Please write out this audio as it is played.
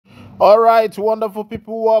All right, wonderful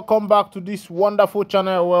people, welcome back to this wonderful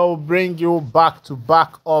channel where we'll bring you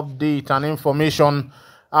back-to-back update and information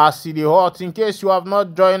as the hot. In case you have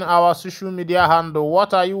not joined our social media handle,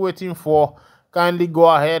 what are you waiting for? Kindly go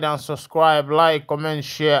ahead and subscribe, like, comment,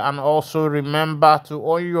 share, and also remember to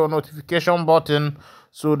on your notification button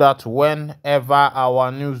so that whenever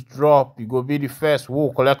our news drop, you go be the first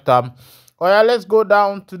we'll collect them. Oh yeah, let's go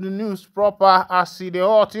down to the news proper as the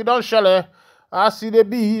hot. You don't share it. As it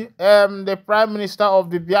be, the Prime Minister of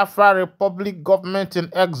the Biafra Republic government in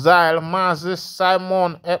exile, Mazi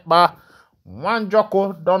Simon Ekpa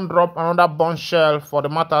Wanjoko, don't drop another bombshell for the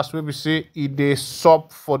matters we say it is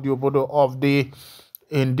sub for the obodo of the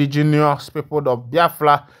indigenous people of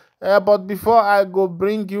Biafra. But before I go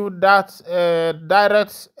bring you that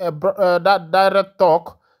direct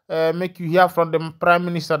talk, make you hear from the Prime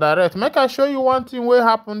Minister direct. Make I show you one thing wey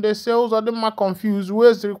happen. They say also them are confused.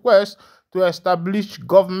 Where's the request to establish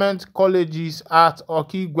government colleges at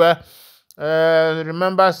Okigwe?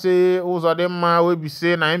 Remember, say Uzodema will be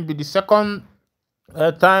saying I be the second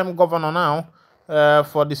time governor now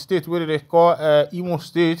for the state where they call Imo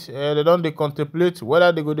State. They don't they contemplate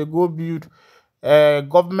whether they go build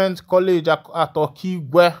government college at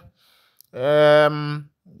Okigwe.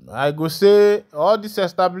 I go say all this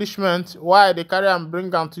establishment, why they carry and bring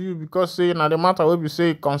them to you, because say now the matter will be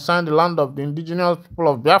say concern the land of the indigenous people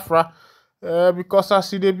of Biafra. Because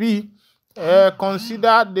as it be,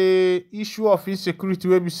 consider the issue of insecurity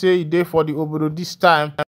where we say it for the obodo this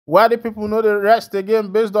time. Why the people know the rest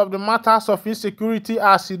again based off the matters of insecurity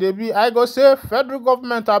as it be. I go say federal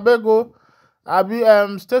government abego,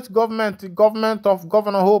 state government, the government of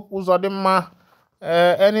Governor Hope Uzodinma,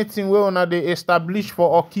 anything we wanna they establish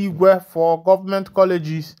for Okigwe for government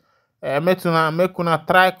colleges, make una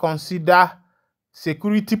try consider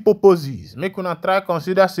security purposes. Make una try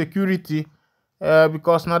consider security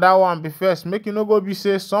because now that one be first. Make you no go be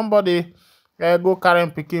say somebody go carry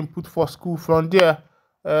pikin put for school from there.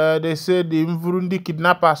 They say the Mvurundi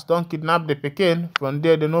kidnappers don't kidnap the pikin. From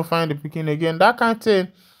there they no find the pikin again. That kind of thing.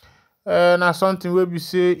 Now something where we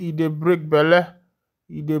say it they break belly,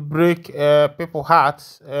 it they break people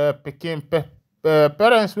hearts, pikin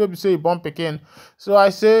parents will be say born pikin. So I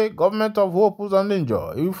say government of hope who's on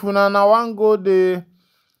danger. If you now want go the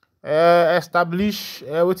establish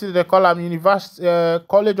what is they call them university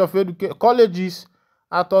college of education colleges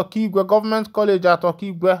at Okigwe, government college at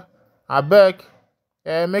Okigwe, I beg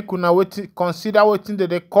make una consider what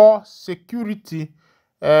they call security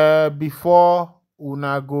before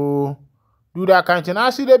una go do that kind of thing.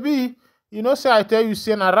 As it be, you know, say I tell you,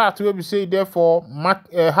 say a rat will be say there for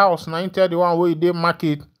house. Now tell the one where they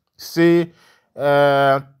market say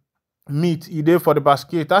meat there for the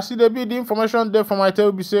basket. As it be, the information there from I tell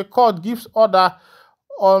you be say court gives order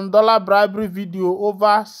on dollar bribery video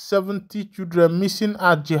over 70 children missing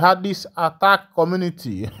at jihadist attack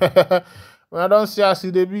community. When I don't say as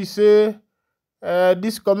it be say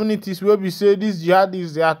these communities will be say this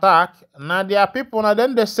jihadists they attack. Now there are people now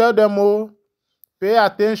then they sell them all. Pay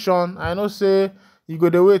attention. I know say you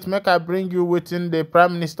go the wait, make I bring you waiting the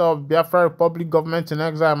Prime Minister of Biafra Republic government in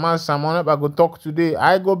exile, man Simon. I go talk today.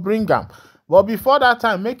 I go bring them. But before that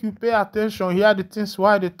time, make you pay attention. Hear the things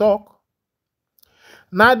why they talk.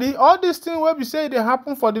 Now all these things where we say they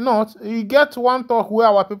happen for the north, you get one talk where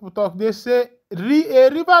our people talk. They say a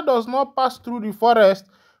river does not pass through the forest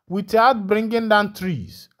without bringing down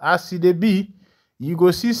trees. As it be, you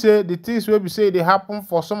go see say the things where we say they happen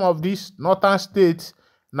for some of these northern states.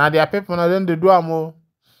 Now their people now then they do a more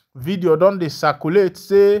video don't they circulate.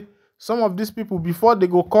 Say some of these people before they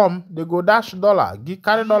go come, they go dash dollar,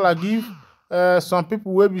 carry dollar, give some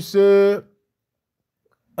people where we say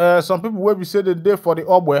the day for the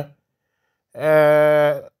obwe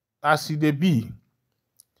as it be.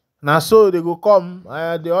 Now so they go come,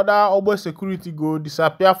 the other obwe security go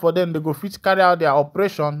disappear for them. They go fit carry out their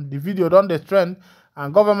operation. The video done the trend,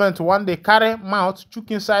 and government one they carry mouth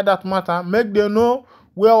chook inside that matter, make them know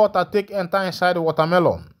where water take enter inside the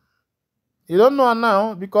watermelon. You don't know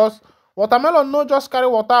now because watermelon no just carry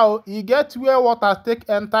water. You get where water take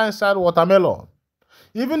enter inside watermelon.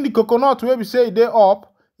 Even the coconut where we say they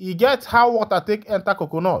up, you get how water take enter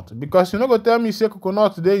coconut, because you know go tell me say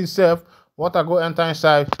coconut they himself water go enter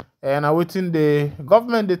inside. And I waiting the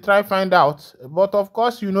government they try find out. But of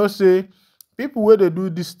course, you know, say people where they do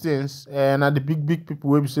these things and the big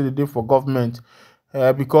people where we say they do for government.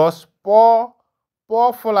 Because poor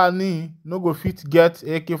Fulani no go fit get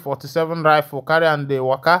AK-47 rifle carry and the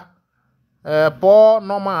waka. Poor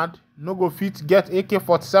nomad no go fit get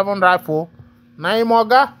AK-47 rifle. Na him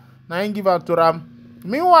oga, na him give am to ram.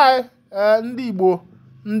 Meanwhile, Ndi Igbo,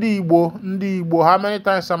 Ndi Igbo, how many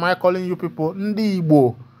times am I calling you people? Ndi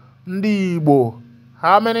Igbo,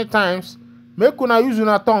 how many times? Make una use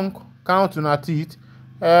una tongue, count una teeth,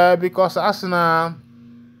 because as na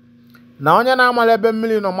onye na-amala ebe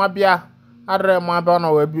mmiri nọ mabịa adịrị m abịa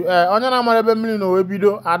nọ wee bi onye na-amala ebe mmiri nọ wee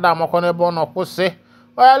bido ada amakwa n'ebe ọ nọ kwụsị.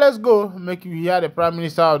 Oya, let's go. Make you hear the Prime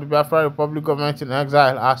Minister of the Biafra Republic government in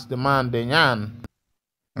exile as the man, the Nyan.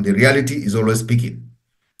 And the reality is always speaking.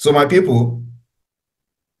 So my people,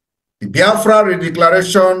 the Biafra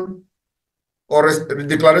redeclaration or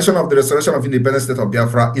declaration of the restoration of independent state of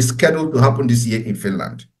Biafra is scheduled to happen this year in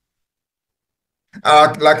Finland.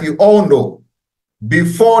 Like you all know,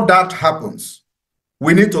 before that happens,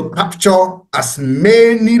 we need to capture as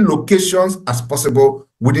many locations as possible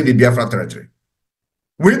within the Biafra territory.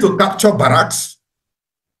 We need to capture barracks.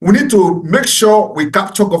 We need to make sure we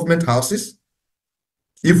capture government houses.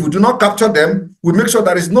 If we do not capture them, we make sure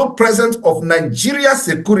there is no presence of Nigeria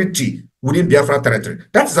security within Biafra territory.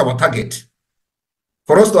 That is our target.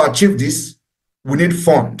 For us to achieve this, we need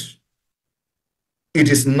fund. It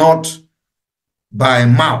is not by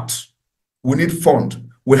mouth. We need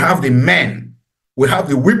fund. We have the men. We have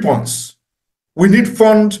the weapons. We need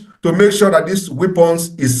fund to make sure that these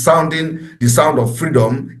weapons is sounding the sound of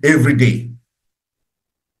freedom every day.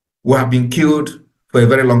 We have been killed for a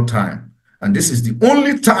very long time. And this is the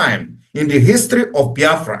only time in the history of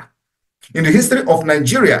Biafra, in the history of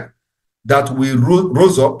Nigeria, that we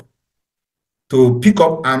rose up to pick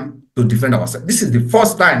up arms to defend ourselves. This is the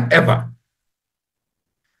first time ever.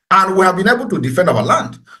 And we have been able to defend our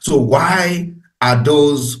land. So why are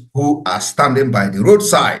those who are standing by the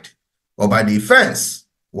roadside or by the fence,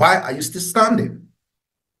 why are you still standing?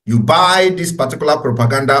 You buy this particular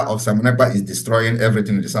propaganda of Simon Ekpa is destroying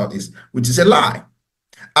everything in the Southeast, which is a lie.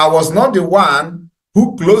 I was not the one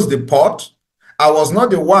who closed the port. I was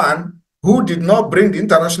not the one who did not bring the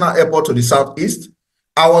international airport to the Southeast.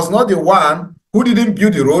 I was not the one who didn't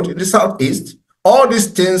build the road in the Southeast. All these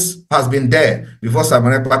things has been there before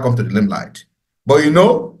Simon Ekpa come to the limelight. But you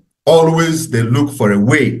know, always they look for a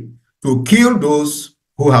way to kill those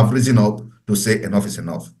who have risen up to say enough is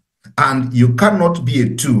enough. And you cannot be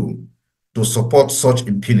a tool to support such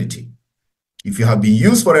impunity. If you have been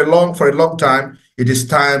used for a long time, it is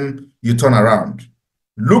time you turn around.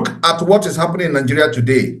 Look at what is happening in Nigeria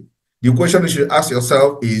today. The question you should ask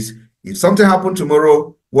yourself is, if something happened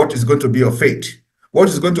tomorrow, what is going to be your fate? What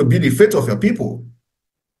is going to be the fate of your people?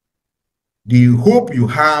 The hope you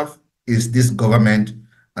have is this government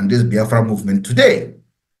and this Biafra movement today.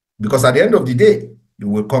 Because at the end of the day, you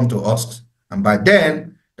will come to us. And by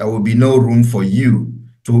then, there will be no room for you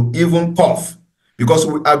to even puff. Because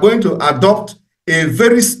we are going to adopt a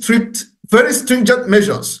very stringent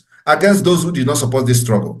measures against those who did not support this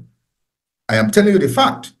struggle. I am telling you the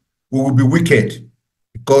fact. We will be wicked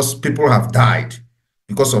because people have died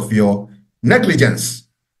because of your negligence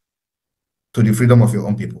to the freedom of your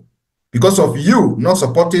own people. Because of you not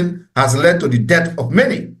supporting has led to the death of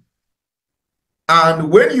many.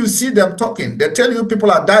 And when you see them talking, they tell you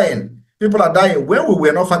people are dying. People are dying. When we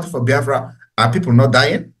were not fighting for Biafra, are people not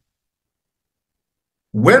dying?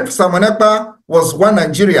 When Simon Ekpa was one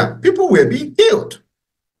Nigeria, people were being killed.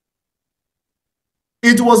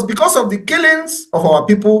 It was because of the killings of our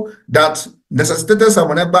people that necessitated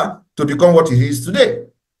Simon Ekpa to become what he is today.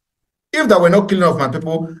 If there were no killing of my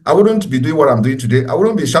people, I wouldn't be doing what I'm doing today. I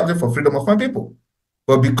wouldn't be shouting for freedom of my people.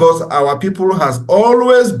 But because our people has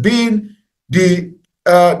always been the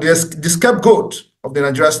scapegoat of the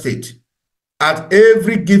Nigeria state, at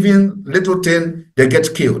every given little thing, they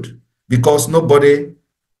get killed because nobody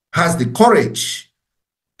has the courage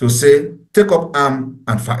to say, take up arms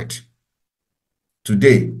and fight.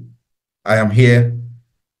 Today, I am here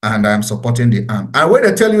and I am supporting the arm. And when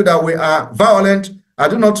they tell you that we are violent, I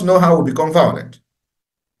do not know how we become violent.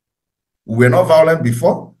 We were not violent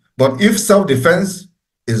before, but if self-defense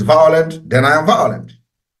is violent, then I am violent.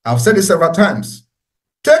 I've said it several times.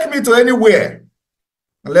 Take me to anywhere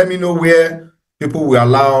and let me know where people will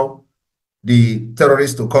allow the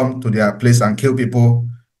terrorists to come to their place and kill people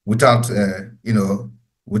without,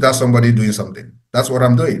 without somebody doing something. That's what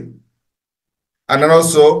I'm doing. And then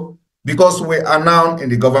also, because we are now in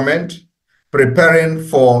the government preparing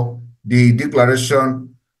for the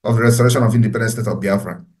declaration of the restoration of independent state of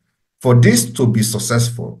Biafra, for this to be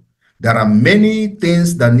successful, there are many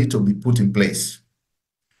things that need to be put in place.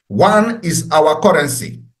 One is our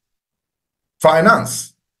currency,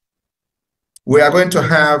 finance. We are going to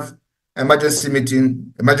have emergency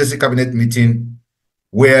cabinet meeting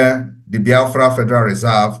where the Biafra Federal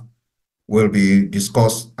Reserve will be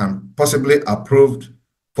discussed and possibly approved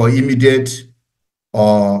for immediate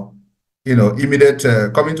or immediate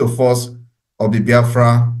coming to force of the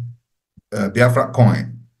Biafra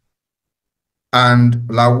coin. And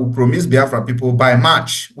like we promise Biafra people by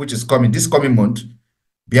March, which is coming, this coming month,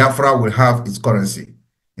 Biafra will have its currency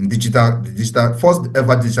in digital, first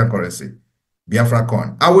ever digital currency, Biafra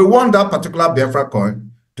coin. And we want that particular Biafra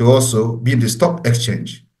coin to also be in the stock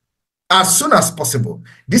exchange as soon as possible.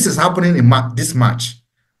 This is happening in this March.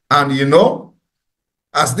 And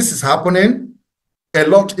as this is happening, a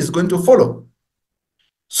lot is going to follow.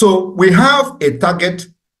 So we have a target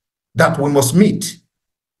that we must meet.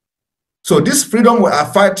 So this freedom we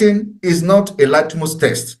are fighting is not a litmus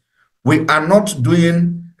test. We are not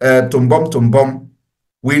doing tumbom.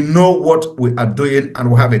 We know what we are doing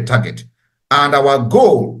and we have a target. And our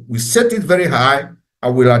goal, we set it very high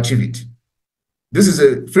and we'll achieve it. This is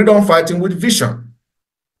a freedom fighting with vision.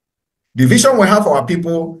 The vision we have for our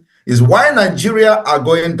people is while Nigeria are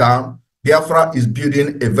going down, Biafra is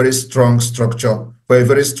building a very strong structure for a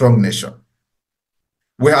very strong nation.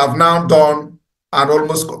 We have now done and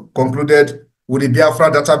almost concluded with the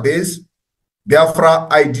Biafra database, Biafra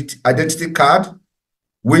identity card,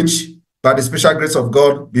 which by the special grace of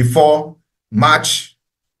God, before March,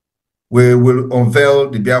 we will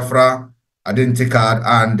unveil the Biafra identity card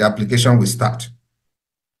and the application will start.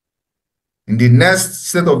 In the next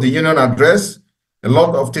State of the Union address, a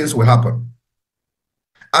lot of things will happen.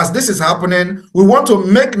 As this is happening, we want to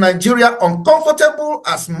make Nigeria uncomfortable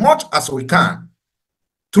as much as we can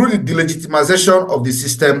through the delegitimization of the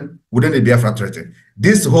system within the Biafra Treaty.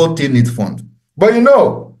 This whole thing needs fund. But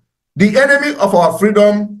the enemy of our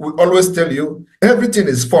freedom will always tell you, everything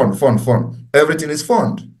is fund. Everything is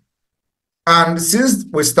fund. And since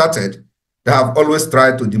we started, they have always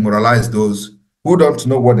tried to demoralize those who don't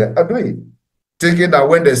know what they are doing, thinking that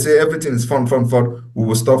when they say everything is fund, we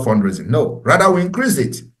will stop fundraising. No, rather we increase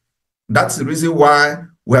it. That's the reason why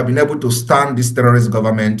we have been able to stand this terrorist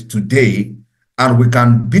government today, and we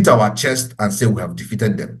can beat our chest and say we have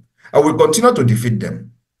defeated them. And we'll continue to defeat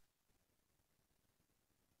them.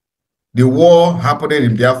 The war happening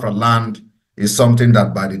in Biafra land is something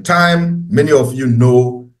that by the time many of you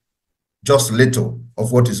know just little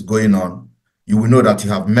of what is going on, you will know that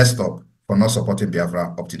you have messed up for not supporting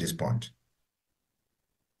Biafra up to this point.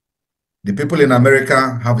 The people in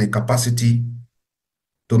America have the capacity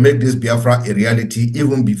to make this Biafra a reality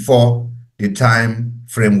even before the time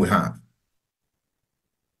frame we have.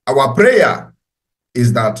 Our prayer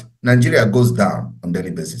is that Nigeria goes down on a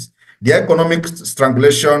daily basis. The economic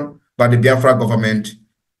strangulation by the Biafra government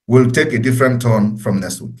will take a different turn from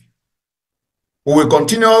next week. We will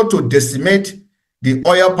continue to decimate the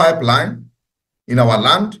oil pipeline in our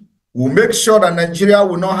land. We'll make sure that Nigeria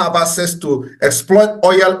will not have access to exploit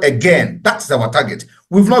oil again. That's our target.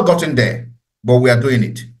 We've not gotten there, but we are doing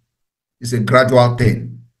it. It's a gradual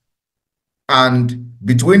thing. And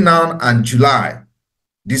between now and July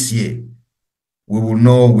this year, we will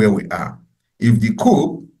know where we are. If the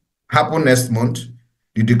coup happens next month,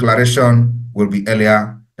 the declaration will be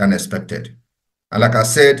earlier than expected. And like I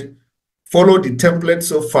said, follow the template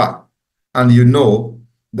so far, and you know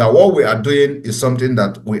that what we are doing is something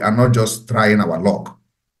that we are not just trying our luck.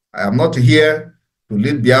 I am not here to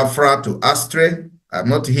lead Biafra to astray. I am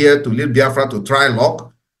not here to lead Biafra to try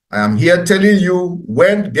luck. I am here telling you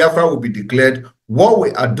when Biafra will be declared, what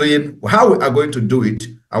we are doing, how we are going to do it,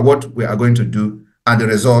 and what we are going to do, and the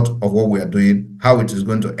result of what we are doing, how it is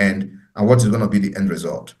going to end, and what is going to be the end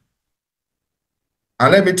result.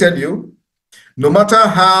 And let me tell you, no matter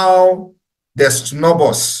how they snub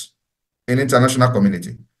us in international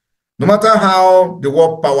community, no matter how the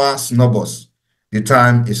world power snub us, the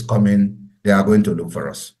time is coming, they are going to look for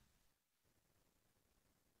us.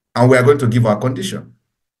 And we are going to give our condition.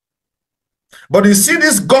 But you see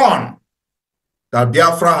this gun that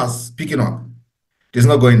Biafra has picking up, it is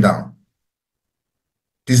not going down.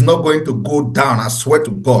 It is not going to go down, I swear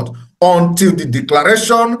to God, until the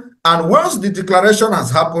declaration. And once the declaration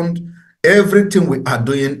has happened, everything we are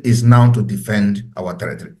doing is now to defend our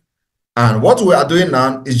territory. And what we are doing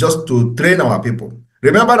now is just to train our people.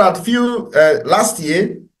 Remember that last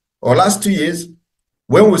year or last 2 years,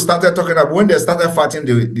 when we started talking about when they started fighting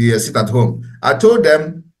the sit at home, I told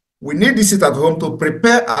them we need the sit at home to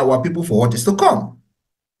prepare our people for what is to come.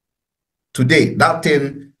 Today, that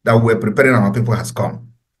thing that we're preparing our people has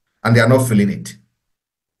come, and they are not feeling it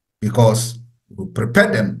because we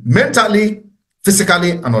prepare them mentally,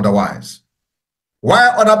 physically, and otherwise.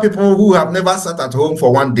 While other people who have never sat at home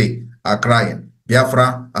for one day are crying,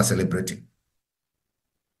 Biafra are celebrating.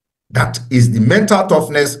 That is the mental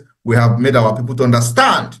toughness we have made our people to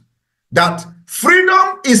understand, that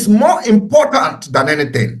freedom is more important than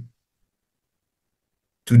anything.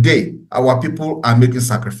 Today, our people are making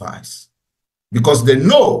sacrifice because they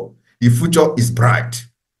know the future is bright.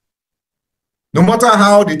 No matter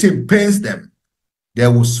how the thing pains them, they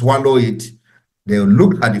will swallow it. They will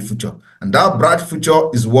look at the future. And that bright future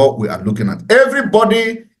is what we are looking at.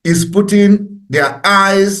 Everybody is putting their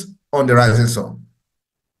eyes on the rising sun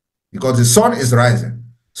because the sun is rising.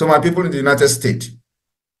 So my people in the United States,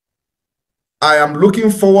 I am looking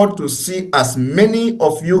forward to see as many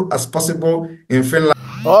of you as possible in Finland.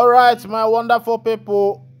 All right, my wonderful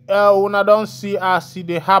people, when I don't see as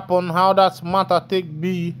they happen, how that matter take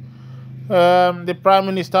be. The Prime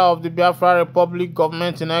Minister of the Biafra Republic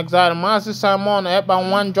government in exile, Master Simon Ekpa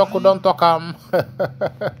one Joko don't talk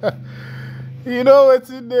You know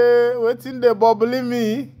waiting the bubbling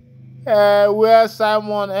me where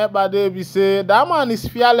Simon Ekpa they be say that man is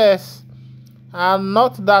fearless, and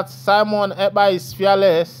not that Simon Ekpa is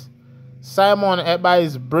fearless. Simon Ekpa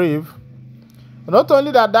is brave. Not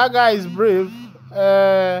only that guy is brave,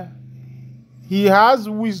 he has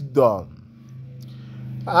wisdom.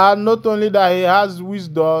 And not only that he has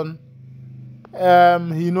wisdom,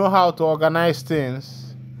 he knows how to organize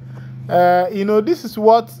things. This is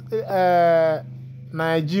what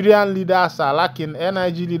Nigerian leaders are lacking.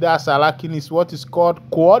 NIG leaders are lacking is what is called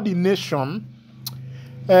coordination.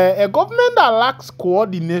 A government that lacks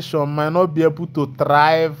coordination might not be able to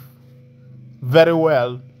thrive very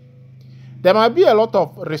well. There might be a lot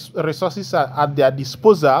of resources at their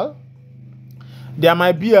disposal. There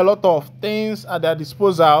might be a lot of things at their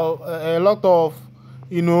disposal, a lot of,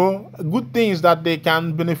 good things that they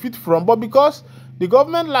can benefit from. But because the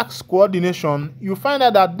government lacks coordination, you find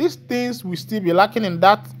out that these things will still be lacking in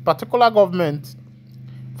that particular government.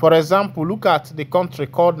 For example, look at the country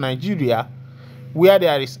called Nigeria, where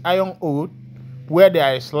there is iron ore, where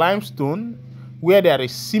there is limestone, where there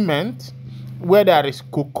is cement, where there is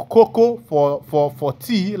cocoa for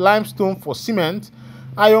tea, limestone for cement,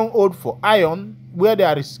 iron ore for iron, where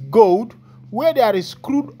there is gold, where there is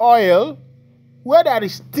crude oil, where there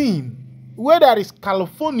is tin, where there is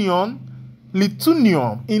Californian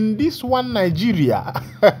lithium in this one Nigeria,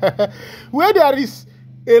 where there is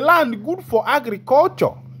a land good for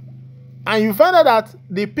agriculture, and you find out that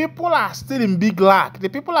the people are still in big lack. The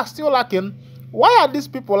people are still lacking. Why are these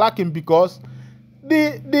people lacking? Because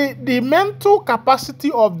the mental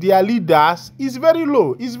capacity of their leaders is very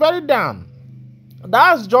low, is very down.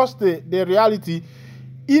 That's just the reality.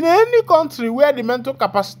 In any country where the mental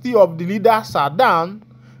capacity of the leaders are down,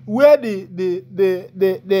 where the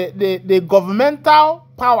governmental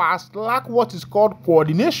powers lack what is called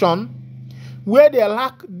coordination, where they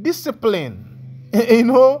lack discipline.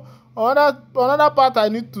 Another part I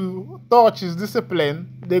need to touch is discipline.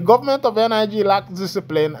 The government of NIG lacks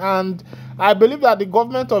discipline, and I believe that the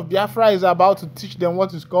government of Biafra is about to teach them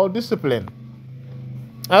what is called discipline.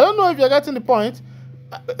 I don't know if you're getting the point.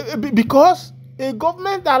 Because a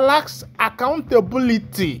government that lacks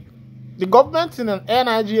accountability, the government in an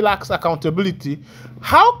NIG lacks accountability.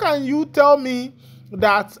 How can you tell me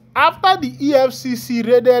that after the EFCC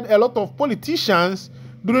raided a lot of politicians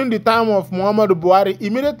during the time of Muhammadu Buhari,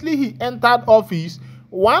 immediately he entered office,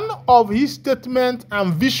 one of his statement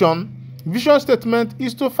and vision statement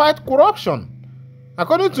is to fight corruption.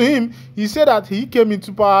 According to him, he said that he came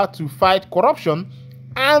into power to fight corruption.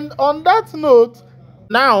 And on that note,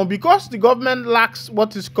 now, because the government lacks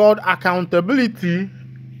what is called accountability,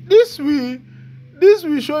 this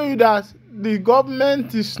will show you that the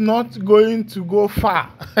government is not going to go far.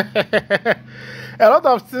 A lot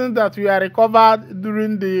of things that we are recovered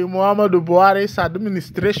during the Muhammadu Buhari's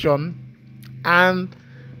administration, and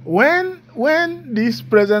when this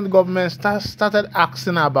present government started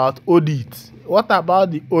asking about audit, what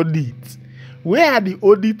about the audit? Where are the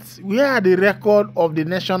audits? Where are the record of the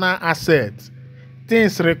national assets?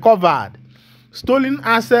 Things recovered, stolen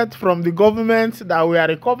assets from the government that were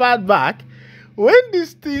recovered back. When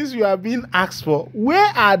these things were being asked for, where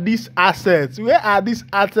are these assets? Where are these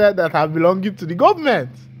assets that are belonging to the government?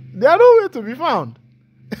 They are nowhere to be found.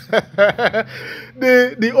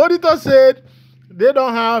 The auditor said they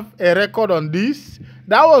don't have a record on this.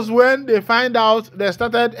 That was when they find out, they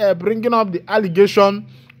started bringing up the allegation,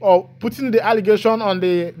 or putting the allegation on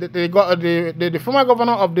the former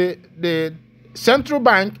governor of the central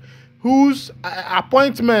bank, whose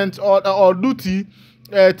appointment or duty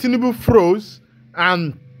Tinubu froze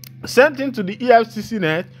and sent into the EFCC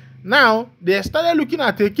net. Now they started looking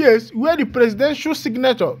at a case where the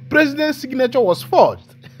president's signature was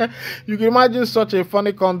forged. You can imagine such a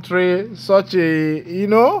funny country, such a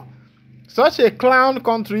clown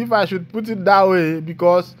country, if I should put it that way,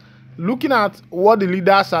 because looking at what the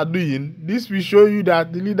leaders are doing, this will show you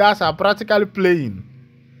that the leaders are practically playing.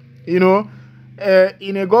 You know,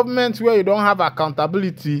 in a government where you don't have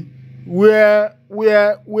accountability, where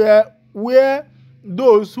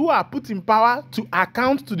those who are put in power to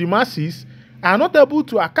account to the masses are not able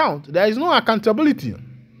to account. There is no accountability.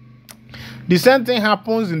 The same thing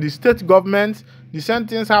happens in the state government. The same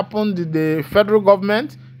things happen in the federal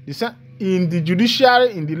government. In the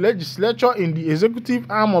judiciary, in the legislature, in the executive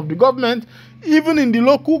arm of the government, even in the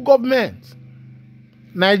local government.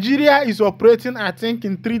 Nigeria is operating, I think,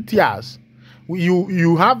 in 3 tiers.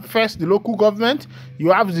 You have first the local government,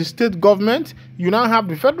 you have the state government, you now have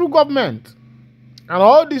the federal government. And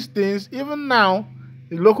all these things, even now,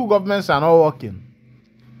 the local governments are not working.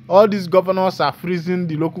 All these governors are freezing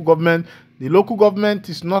the local government. The local government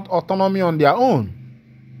is not autonomy on their own.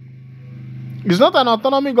 It's not an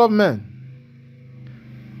autonomy government.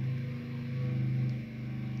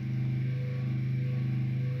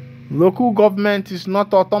 Local government is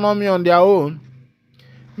not autonomy on their own.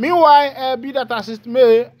 Meanwhile, be that as it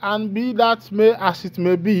may, and be that may as it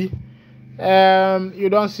may be, you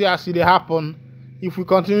don't see as it happen. If we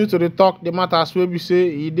continue to talk the matters where we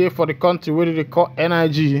say it dey for the country where they call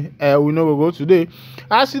NIG, we know we go today.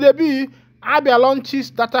 As it be, Abia launches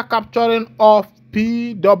data capturing of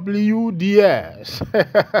PWDs.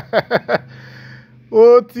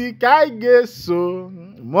 Oti kaigeso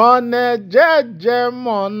mone jeje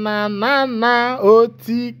mona nana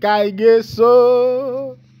oti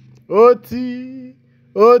kaigeso oti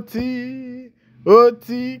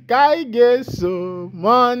kaigeso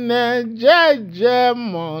mone jeje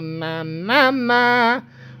mona nana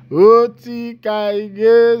oti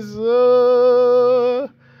kaigeso.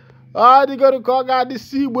 Ọ dịgoro ka ọ ga-adị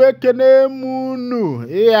si Igbo ekene munu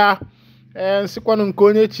ya nsikwanụ nke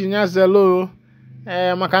onye chinya zelo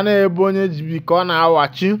maka na ebe onye jibi ka ọ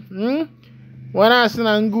na-awachi nwere asị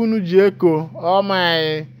na ngunu ji eko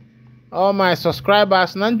all my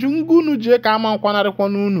subscribers na ngunu ji eko ama nkwanarịkwa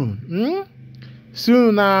n'unu si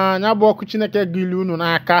unu na anya bụ ọkụ Chineke gili unu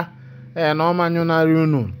n'aka na ọmanyụ narị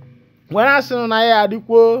unu nwere asị na ya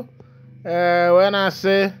adịkwo wee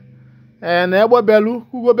na-asị na egbebelu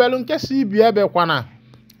ugobelu nke si ibi ebekwana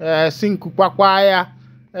si nkukwakwa ya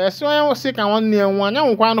si onye nwụsị ka nwanne ya nwa anya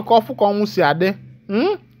nwekwa anụ ka ọfụ ka ọnwụ si adị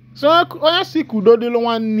so onye si ka udo dịlụ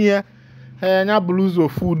nwanne ya nya bụrụ ụzọ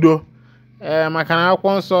ofu udo maka na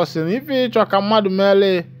akwụkwọ nsọ si na ife ịchọ ka mmadụ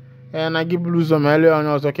meele na gị bụrụ ụzọ meele onye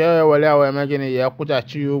ọzọ ka e were ya wee mee gịnị ya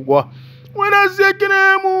kwụchachi ya ụgwọ nwere ezi ekene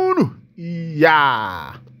m unu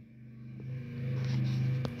ya